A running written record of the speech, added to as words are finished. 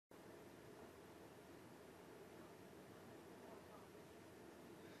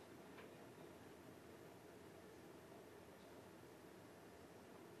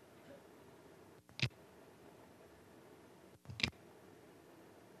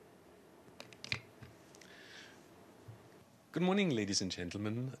Good morning, ladies and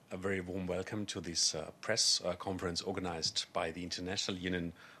gentlemen. A very warm welcome to this press conference organized by the International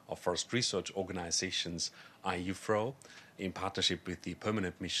Union of Forest Research Organizations, ICRAF, in partnership with the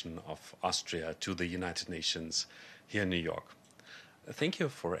Permanent Mission of Austria to the United Nations here in New York. Thank you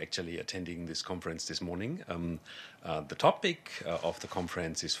for actually attending this conference this morning. The topic of the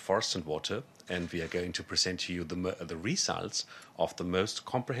conference is forest and water, and we are going to present to you the results of the most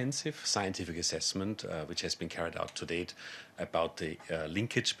comprehensive scientific assessment which has been carried out to date about the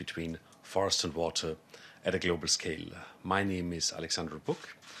linkage between forest and water at a global scale. My name is Alexander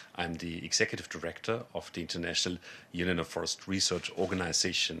Buck. I'm the Executive Director of the International Union of Forest Research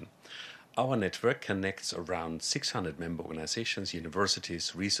Organization. Our network connects around 600 member organizations,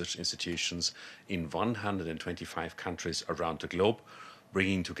 universities, research institutions in 125 countries around the globe,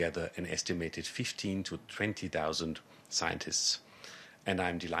 bringing together an estimated 15 to 20,000 scientists. And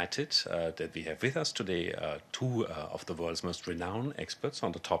I'm delighted that we have with us today two of the world's most renowned experts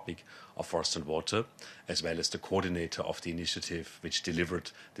on the topic of forest and water, as well as the coordinator of the initiative which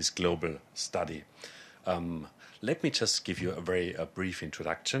delivered this global study. Let me just give you a very brief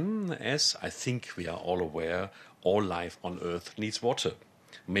introduction. As I think we are all aware, all life on Earth needs water,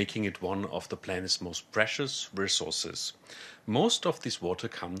 making it one of the planet's most precious resources. Most of this water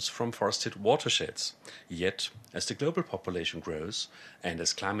comes from forested watersheds. Yet, as the global population grows and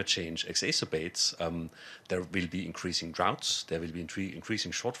as climate change exacerbates, there will be increasing droughts, there will be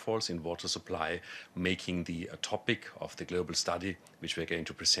increasing shortfalls in water supply, making the topic of the global study, which we're going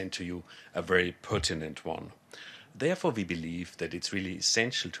to present to you, a very pertinent one. Therefore, we believe that it's really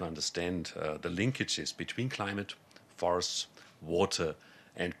essential to understand the linkages between climate, forests, water,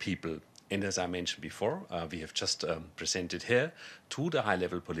 and people. And as I mentioned before, we have just presented here to the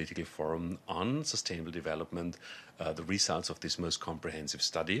high-level political forum on sustainable development the results of this most comprehensive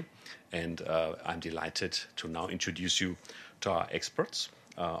study. And I'm delighted to now introduce you to our experts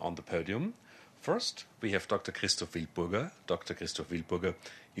on the podium. First, we have Dr. Christoph Wildburger. Dr. Christoph Wildburger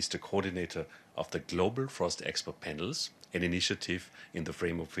is the coordinator of the Global Forest Expert Panels, an initiative in the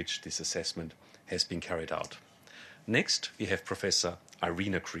frame of which this assessment has been carried out. Next, we have Professor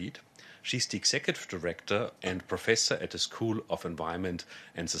Irena Creed. She's the Executive Director and Professor at the School of Environment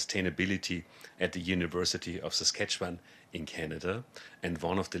and Sustainability at the University of Saskatchewan in Canada, and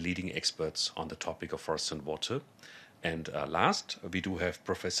one of the leading experts on the topic of forests and water. And last, we do have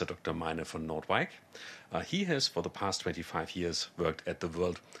Professor Dr. Meine from Noordwijk. He has, for the past 25 years, worked at the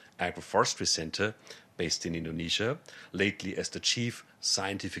World Agroforestry Center based in Indonesia, lately as the Chief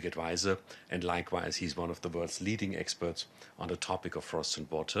Scientific Advisor, and likewise he's one of the world's leading experts on the topic of forests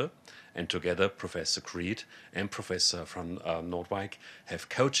and water. And together, Professor Creed and Professor from Noordwijk have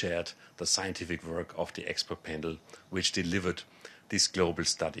co-chaired the scientific work of the expert panel, which delivered this global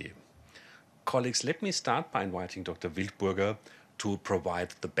study. Colleagues, let me start by inviting Dr. Wildburger to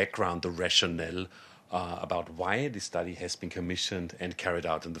provide the background, the rationale about why this study has been commissioned and carried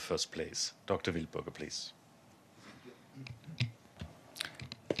out in the first place. Dr. Wildburger, please.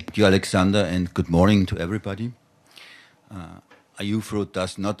 Thank you, Alexander, and good morning to everybody. ICRAF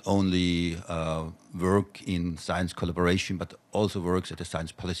does not only work in science collaboration, but also works at a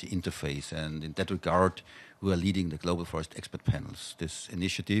science policy interface. And in that regard, we are leading the Global Forest Expert Panels. This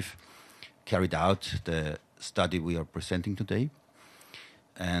initiative carried out the study we are presenting today.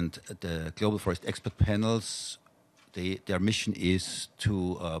 And the Global Forest Expert Panels, their mission is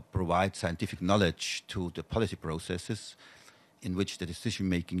to provide scientific knowledge to the policy processes in which the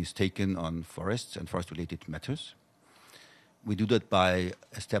decision-making is taken on forests and forest-related matters. We do that by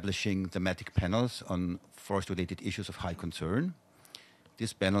establishing thematic panels on forest-related issues of high concern.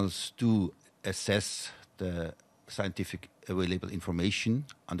 These panels do assess the scientific available information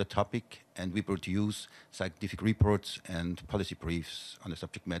on the topic, and we produce scientific reports and policy briefs on the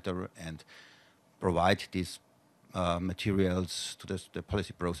subject matter and provide these materials to the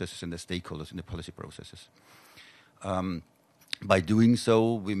policy processes and the stakeholders in the policy processes. By doing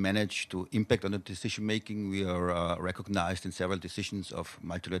so, we manage to impact on the decision-making. We are recognized in several decisions of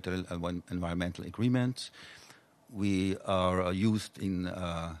multilateral environmental agreements. We are used in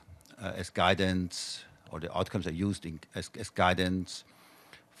as guidance, or the outcomes are used as guidance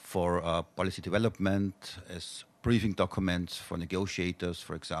for policy development, as briefing documents for negotiators,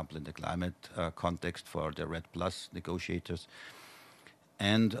 for example, in the climate context for the REDD+ negotiators.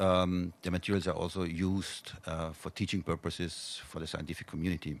 And the materials are also used for teaching purposes for the scientific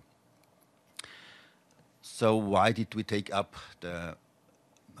community. So why did we take up the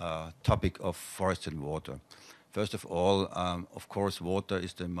topic of forests and water? First of all, of course, water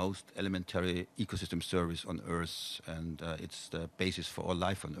is the most elementary ecosystem service on Earth, and it's the basis for all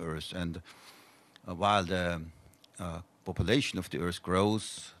life on Earth. And while the population of the Earth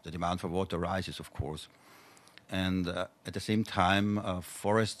grows, the demand for water rises, of course. And at the same time,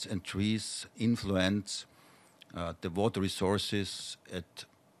 forests and trees influence the water resources at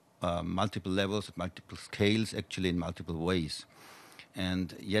multiple levels, at multiple scales, actually in multiple ways.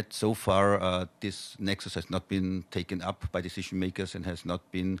 And yet, so far, this nexus has not been taken up by decision makers and has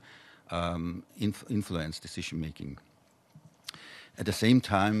not been influenced decision making. At the same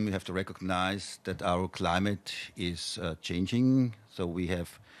time, we have to recognize that our climate is changing. So we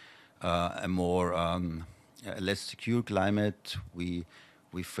have a less secure climate. We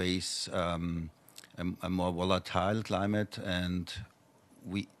face a more volatile climate, and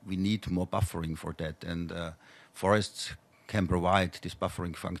we need more buffering for that. And forests can provide these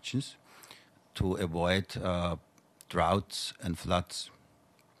buffering functions to avoid droughts and floods.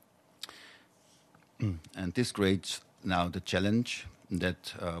 And this creates now the challenge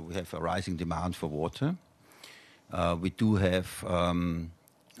that we have a rising demand for water. We do have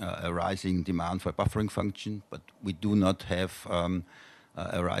a rising demand for buffering function, but we do not have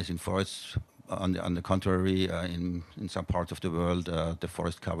a rise in forests. On the contrary, in some parts of the world, the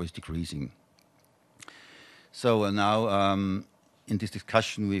forest cover is decreasing. So now, in this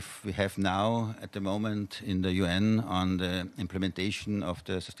discussion we have now at the moment in the UN on the implementation of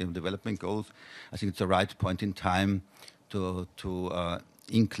the Sustainable Development Goals, I think it's the right point in time to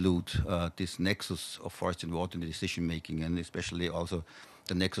include this nexus of forest and water in the decision making, and especially also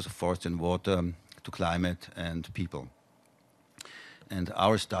the nexus of forest and water to climate and people. And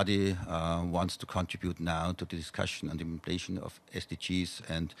our study wants to contribute now to the discussion on the implementation of SDGs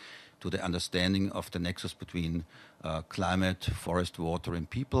and to the understanding of the nexus between climate, forest, water, and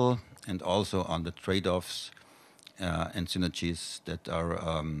people, and also on the trade-offs and synergies that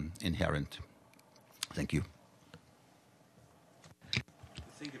are inherent. Thank you.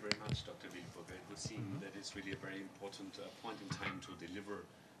 Thank you very much, Dr. Wilberg. It would seem that it's really a very important point in time to deliver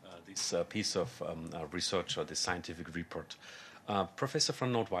this piece of research or this scientific report. Professor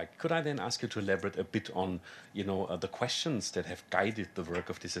von Noordwijk, could I then ask you to elaborate a bit on, the questions that have guided the work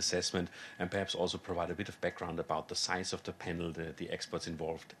of this assessment, and perhaps also provide a bit of background about the size of the panel, the experts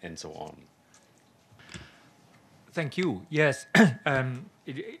involved, and so on? Thank you. Yes,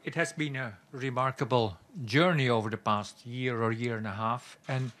 it has been a remarkable journey over the past year or year and a half,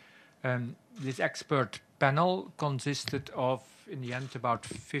 and this expert panel consisted of, in the end, about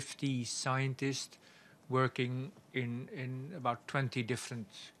 50 scientists working in about 20 different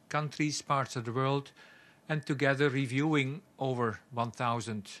countries, parts of the world, and together reviewing over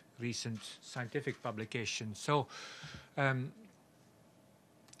 1,000 recent scientific publications. So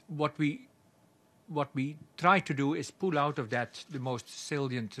what we try to do is pull out of that the most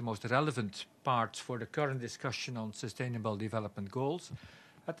salient, the most relevant parts for the current discussion on Sustainable Development Goals.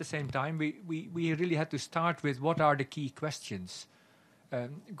 At the same time, we really had to start with what are the key questions.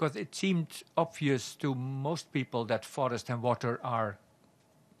 Because it seemed obvious to most people that forest and water are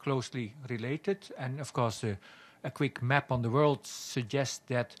closely related. And of course, a quick map on the world suggests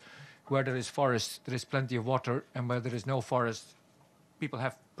that where there is forest, there is plenty of water, and where there is no forest, people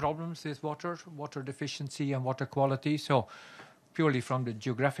have problems with water deficiency and water quality. So purely from the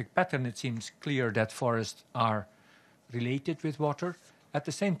geographic pattern, it seems clear that forests are related with water. At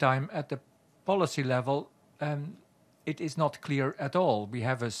the same time, at the policy level, it is not clear at all. We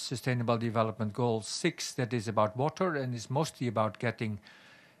have a Sustainable Development Goal 6 that is about water and is mostly about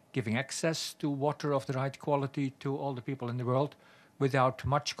giving access to water of the right quality to all the people in the world without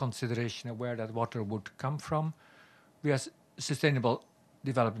much consideration of where that water would come from. We have Sustainable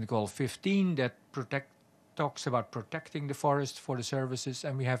Development Goal 15 that talks about protecting the forest for the services,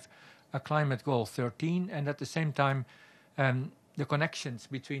 and we have a Climate Goal 13, and at the same time the connections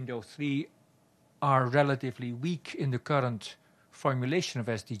between those three are relatively weak in the current formulation of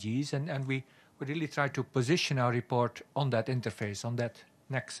SDGs, and we really try to position our report on that interface, on that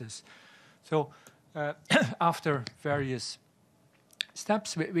nexus. So after various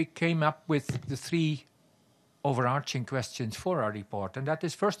steps, we came up with the three overarching questions for our report, and that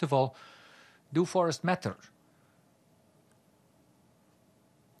is, first of all, do forests matter?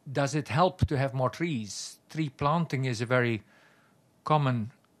 Does it help to have more trees? Tree planting is a very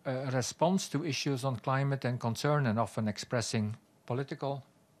common response to issues on climate and concern, and often expressing political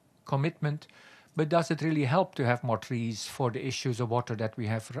commitment. But does it really help to have more trees for the issues of water that we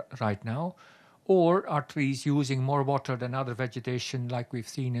have right now? Or are trees using more water than other vegetation, like we've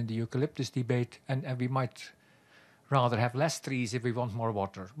seen in the eucalyptus debate, and we might rather have less trees if we want more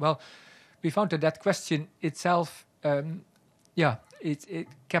water? Well, we found that question itself, it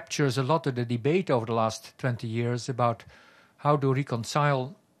captures a lot of the debate over the last 20 years about how to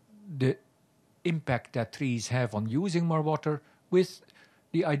reconcile the impact that trees have on using more water, with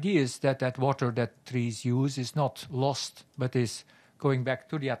the ideas that that water that trees use is not lost, but is going back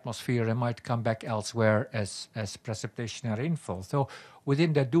to the atmosphere and might come back elsewhere as precipitation and rainfall. So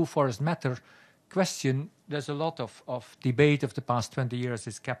within that do forests matter question, there's a lot of debate of the past 20 years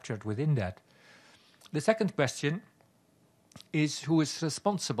is captured within that. The second question is who is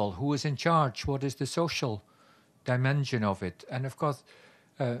responsible, who is in charge, what is the social dimension of it? And of course,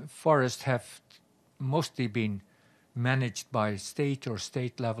 forests have mostly been managed by state or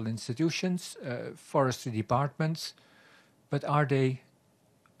state-level institutions, forestry departments, but are they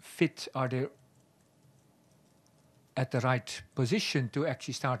fit, are they at the right position to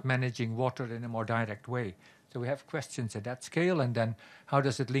actually start managing water in a more direct way? So we have questions at that scale, and then how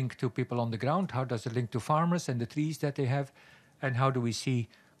does it link to people on the ground? How does it link to farmers and the trees that they have? And how do we see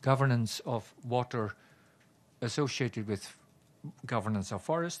governance of water associated with governance of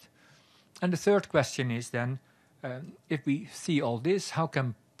forest? And the third question is then, if we see all this, how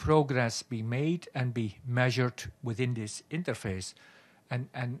can progress be made and be measured within this interface?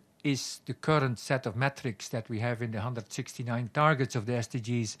 And is the current set of metrics that we have in the 169 targets of the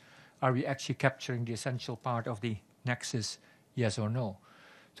SDGs, are we actually capturing the essential part of the nexus, yes or no?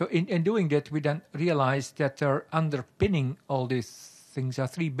 So in doing that, we then realized that there underpinning all these things are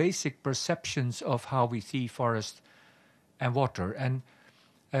three basic perceptions of how we see forest and water. And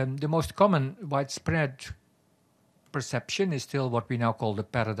the most common widespread perception is still what we now call the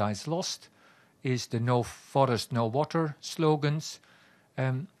paradise lost, is the no forest, no water slogans,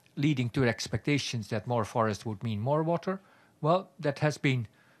 leading to expectations that more forest would mean more water. Well, that has been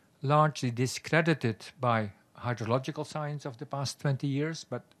largely discredited by hydrological science of the past 20 years,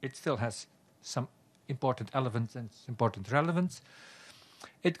 but it still has some important elements and important relevance.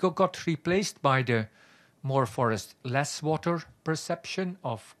 It got replaced by the more forest, less water perception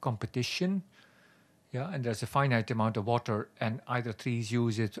of competition. Yeah, and there's a finite amount of water, and either trees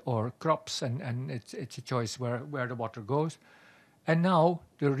use it or crops, and it's a choice where the water goes. And now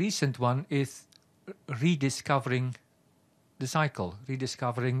the recent one is rediscovering the cycle,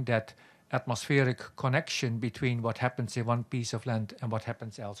 rediscovering that atmospheric connection between what happens in one piece of land and what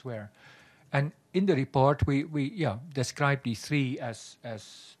happens elsewhere. And in the report, we describe these three as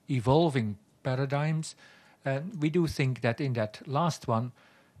evolving paradigms. We do think that in that last one,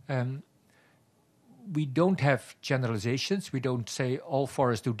 we don't have generalizations. We don't say all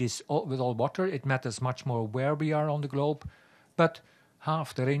forests do this with all water. It matters much more where we are on the globe. But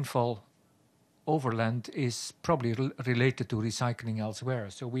half the rainfall over land is probably related to recycling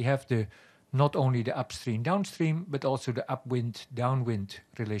elsewhere. So we have not only the upstream, downstream, but also the upwind, downwind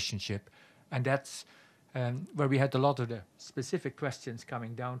relationship. And that's where we had a lot of the specific questions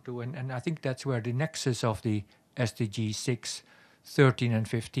coming down to. And I think that's where the nexus of the SDG 6, 13 and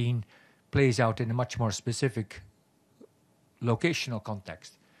 15 plays out in a much more specific locational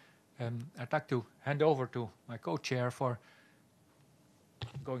context. I'd like to hand over to my co-chair for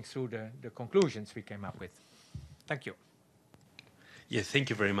going through the conclusions we came up with. Thank you. Yeah, thank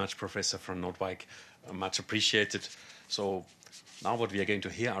you very much, Professor from Noordwijk. Much appreciated. So now what we are going to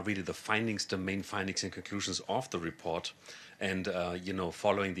hear are really the findings, the main findings and conclusions of the report. And,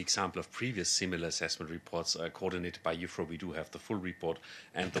 following the example of previous similar assessment reports coordinated by UFRO, we do have the full report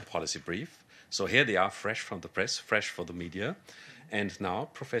and the policy brief. So here they are, fresh from the press, fresh for the media. And now,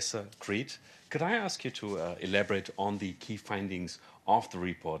 Professor Creed, could I ask you to elaborate on the key findings of the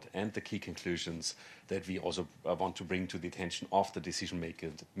report and the key conclusions that we also want to bring to the attention of the decision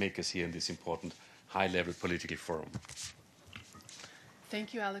makers here in this important high-level political forum?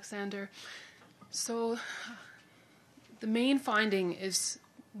 Thank you, Alexander. So the main finding is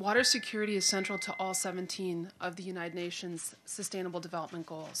water security is central to all 17 of the United Nations Sustainable Development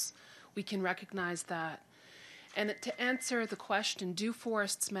Goals. We can recognize that. And to answer the question, do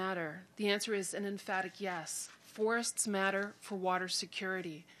forests matter? The answer is an emphatic yes. Forests matter for water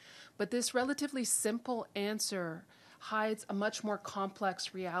security. But this relatively simple answer hides a much more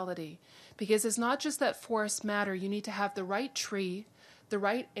complex reality, because it's not just that forests matter. You need to have the right tree, the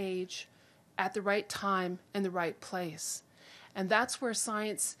right age, at the right time, and the right place. And that's where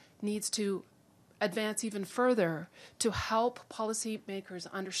science needs to advance even further to help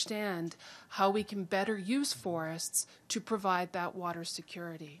policymakers understand how we can better use forests to provide that water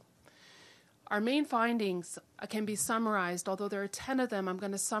security. Our main findings can be summarized, although there are 10 of them. I'm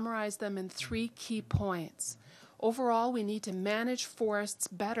going to summarize them in 3 key points. Overall, we need to manage forests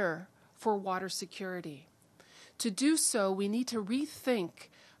better for water security. To do so, we need to rethink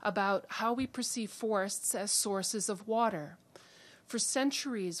about how we perceive forests as sources of water. For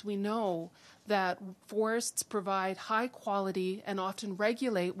centuries, we know that forests provide high quality and often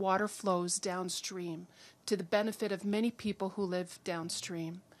regulate water flows downstream to the benefit of many people who live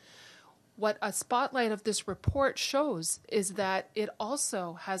downstream. What a spotlight of this report shows is that it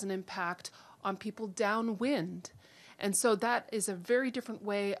also has an impact on people downwind. And so that is a very different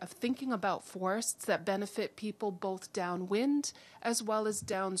way of thinking about forests that benefit people both downwind as well as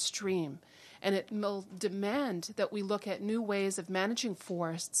downstream. And it will demand that we look at new ways of managing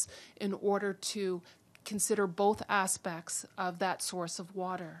forests in order to consider both aspects of that source of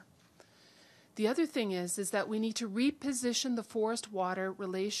water. The other thing is that we need to reposition the forest-water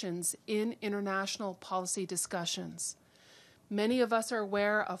relations in international policy discussions. Many of us are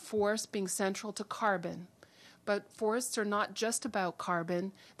aware of forests being central to carbon, but forests are not just about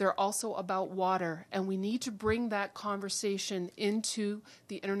carbon, they're also about water, and we need to bring that conversation into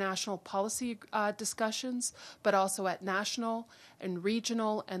the international policy discussions, but also at national and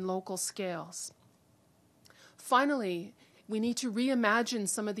regional and local scales. Finally, we need to reimagine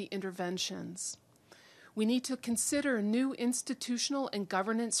some of the interventions. We need to consider new institutional and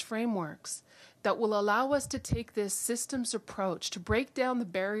governance frameworks that will allow us to take this systems approach to break down the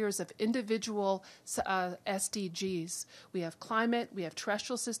barriers of individual SDGs. We have climate, we have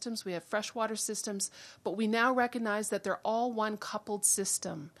terrestrial systems, we have freshwater systems, but we now recognize that they're all one coupled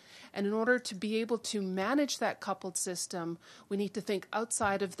system. And in order to be able to manage that coupled system, we need to think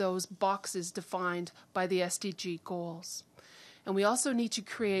outside of those boxes defined by the SDG goals. And we also need to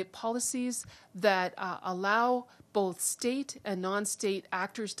create policies that allow both state and non-state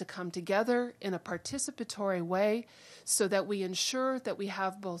actors to come together in a participatory way so that we ensure that we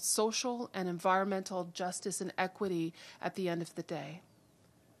have both social and environmental justice and equity at the end of the day.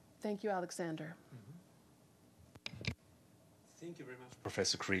 Thank you, Alexander. Thank you very much,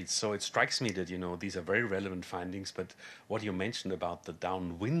 Professor Creed. So it strikes me that, these are very relevant findings, but what you mentioned about the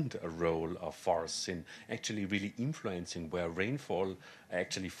downwind role of forests in actually really influencing where rainfall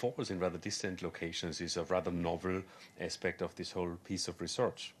actually falls in rather distant locations is a rather novel aspect of this whole piece of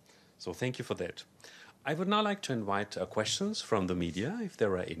research. So thank you for that. I would now like to invite questions from the media, if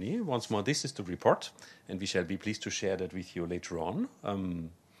there are any. Once more, this is the report, and we shall be pleased to share that with you later on.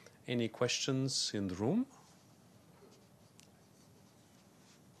 Any questions in the room?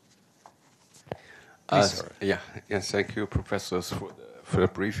 Yes, thank you, professors, for the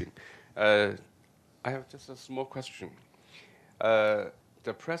briefing. I have just a small question.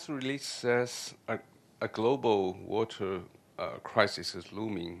 The press release says a global water crisis is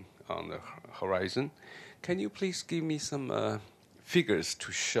looming on the horizon. Can you please give me some figures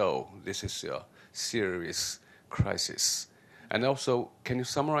to show this is a serious crisis? And also, can you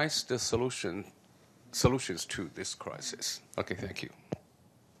summarize the solutions to this crisis? Okay, thank you.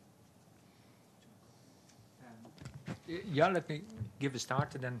 Yeah, let me give a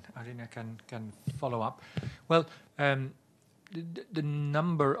start, and then Irena can follow up. Well, the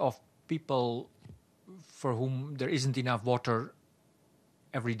number of people for whom there isn't enough water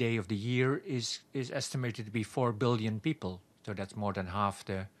every day of the year is estimated to be 4 billion people. So that's more than half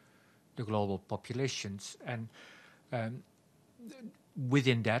the global populations. And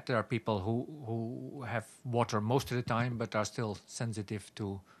within that, there are people who have water most of the time, but are still sensitive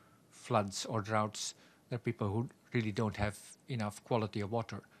to floods or droughts. There are people who really don't have enough quality of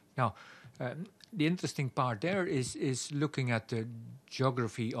water. Now, the interesting part there is looking at the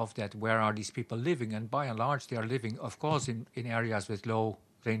geography of that. Where are these people living? And by and large, they are living, of course, in areas with low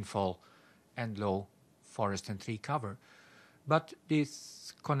rainfall and low forest and tree cover. But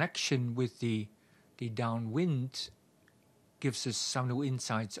this connection with the downwind gives us some new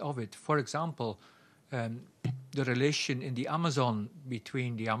insights of it. For example, the relation in the Amazon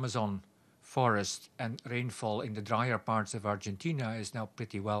between the Amazon forest and rainfall in the drier parts of Argentina is now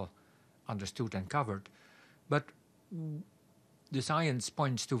pretty well understood and covered. But the science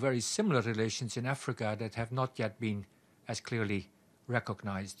points to very similar relations in Africa that have not yet been as clearly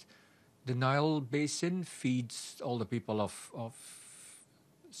recognized. The Nile Basin feeds all the people of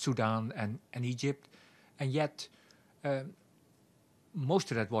Sudan and Egypt, and yet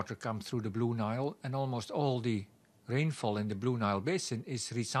most of that water comes through the Blue Nile, and almost all the rainfall in the Blue Nile Basin is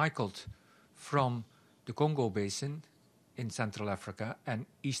recycled from the Congo Basin in Central Africa and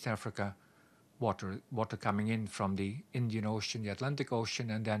East Africa, water coming in from the Indian Ocean, the Atlantic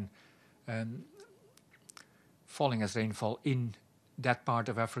Ocean, and then falling as rainfall in that part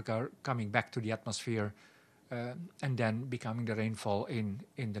of Africa, coming back to the atmosphere, and then becoming the rainfall in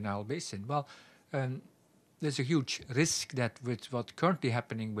the Nile Basin. Well, there's a huge risk that with what's currently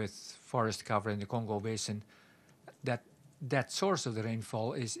happening with forest cover in the Congo Basin, that source of the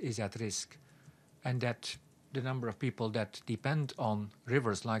rainfall is at risk. And that the number of people that depend on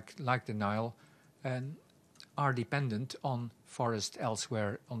rivers like the Nile and are dependent on forest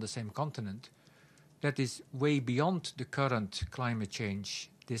elsewhere on the same continent. That is way beyond the current climate change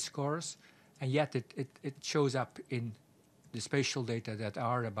discourse, and yet it shows up in the spatial data that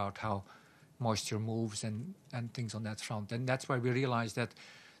are about how moisture moves and things on that front. And that's why we realize that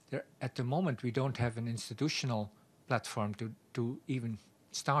at the moment we don't have an institutional platform to even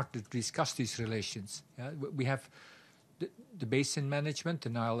start to discuss these relations. We have the basin management, the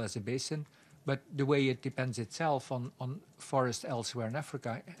Nile as a basin, but the way it depends itself on forest elsewhere in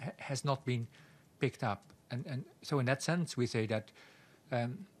Africa has not been picked up. And so in that sense, we say that,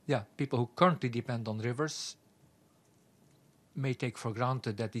 people who currently depend on rivers may take for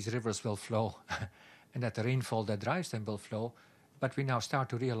granted that these rivers will flow and that the rainfall that drives them will flow. But we now start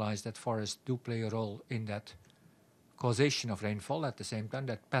to realize that forests do play a role in that causation of rainfall, at the same time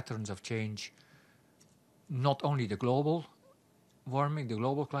that patterns of change, not only the global warming, the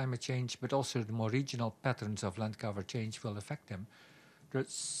global climate change, but also the more regional patterns of land cover change will affect them.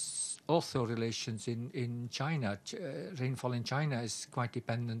 There's also relations in China. Rainfall in China is quite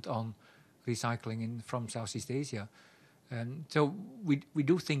dependent on recycling from Southeast Asia. So we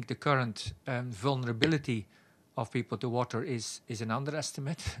do think the current vulnerability of people to water is an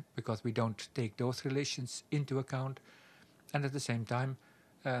underestimate because we don't take those relations into account. And at the same time,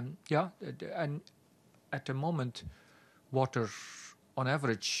 and at the moment, water, on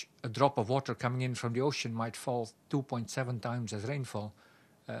average, a drop of water coming in from the ocean might fall 2.7 times as rainfall.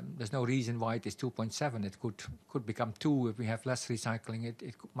 There's no reason why it is 2.7. It could become 2 if we have less recycling.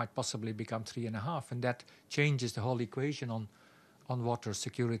 It might possibly become 3.5, and that changes the whole equation on water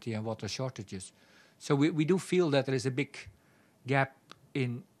security and water shortages. So we do feel that there is a big gap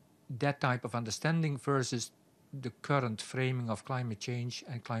in that type of understanding versus the current framing of climate change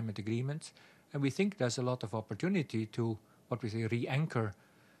and climate agreements. And we think there's a lot of opportunity to, what we say, re-anchor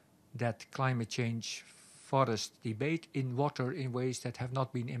that climate change forest debate in water in ways that have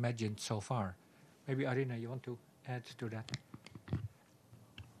not been imagined so far. Maybe, Irena, you want to add to that?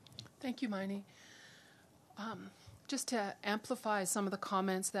 Thank you, Meine. Just to amplify some of the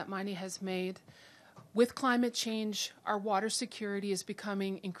comments that Meine has made, with climate change, our water security is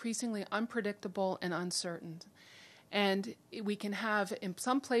becoming increasingly unpredictable and uncertain. And we can have, in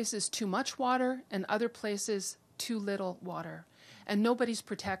some places, too much water, and other places, too little water. And nobody's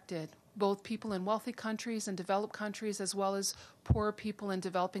protected. Both people in wealthy countries and developed countries, as well as poorer people in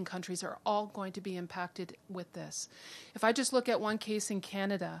developing countries, are all going to be impacted with this. If I just look at one case in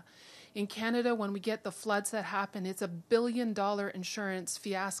Canada, when we get the floods that happen, it's $1 billion insurance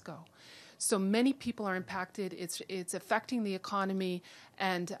fiasco. So many people are impacted. It's affecting the economy,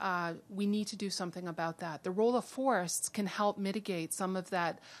 and we need to do something about that. The role of forests can help mitigate some of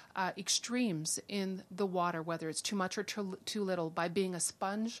that extremes in the water, whether it's too much or too little, by being a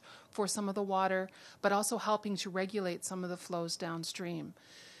sponge for some of the water, but also helping to regulate some of the flows downstream.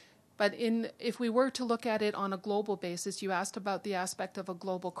 But if we were to look at it on a global basis, you asked about the aspect of a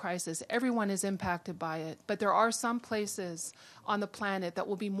global crisis. Everyone is impacted by it, but there are some places on the planet that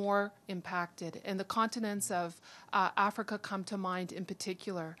will be more impacted. And the continents of Africa come to mind in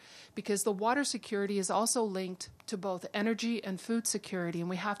particular, because the water security is also linked to both energy and food security, and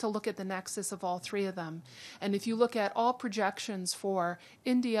we have to look at the nexus of all three of them. And if you look at all projections for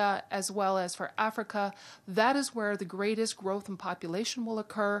India as well as for Africa, that is where the greatest growth in population will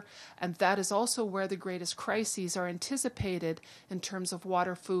occur, and that is also where the greatest crises are anticipated in terms of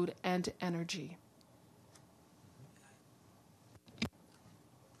water, food, and energy.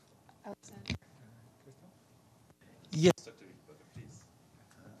 Alexander. Yes.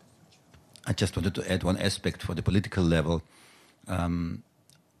 I just wanted to add one aspect for the political level.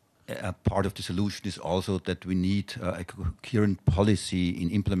 A part of the solution is also that we need a coherent policy in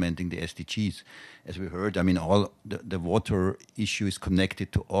implementing the SDGs. As we heard, I mean, all the water issue is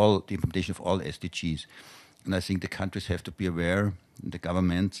connected to all the implementation of all SDGs. And I think the countries have to be aware, the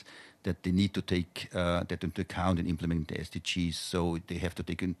governments, that they need to take that into account in implementing the SDGs. So they have to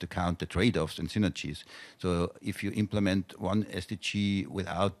take into account the trade-offs and synergies. So if you implement one SDG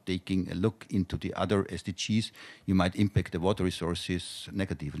without taking a look into the other SDGs, you might impact the water resources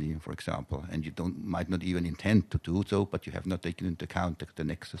negatively, for example, and you might not even intend to do so, but you have not taken into account the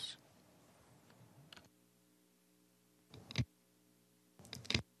nexus.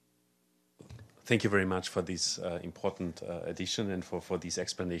 Thank you very much for this important addition and for these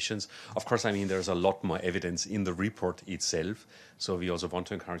explanations. Of course, I mean, there's a lot more evidence in the report itself. So we also want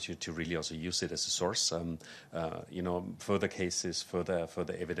to encourage you to really also use it as a source, further cases,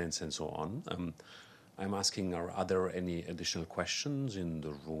 further evidence, and so on. I'm asking, are there any additional questions in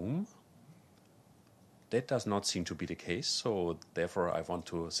the room? that does not seem to be the case. So therefore, I want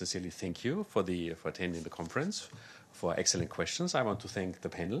to sincerely thank you for attending the conference, for excellent questions. I want to thank the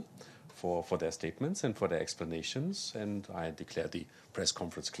panel for their statements and for their explanations. And I declare the press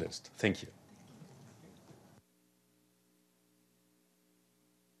conference closed. Thank you.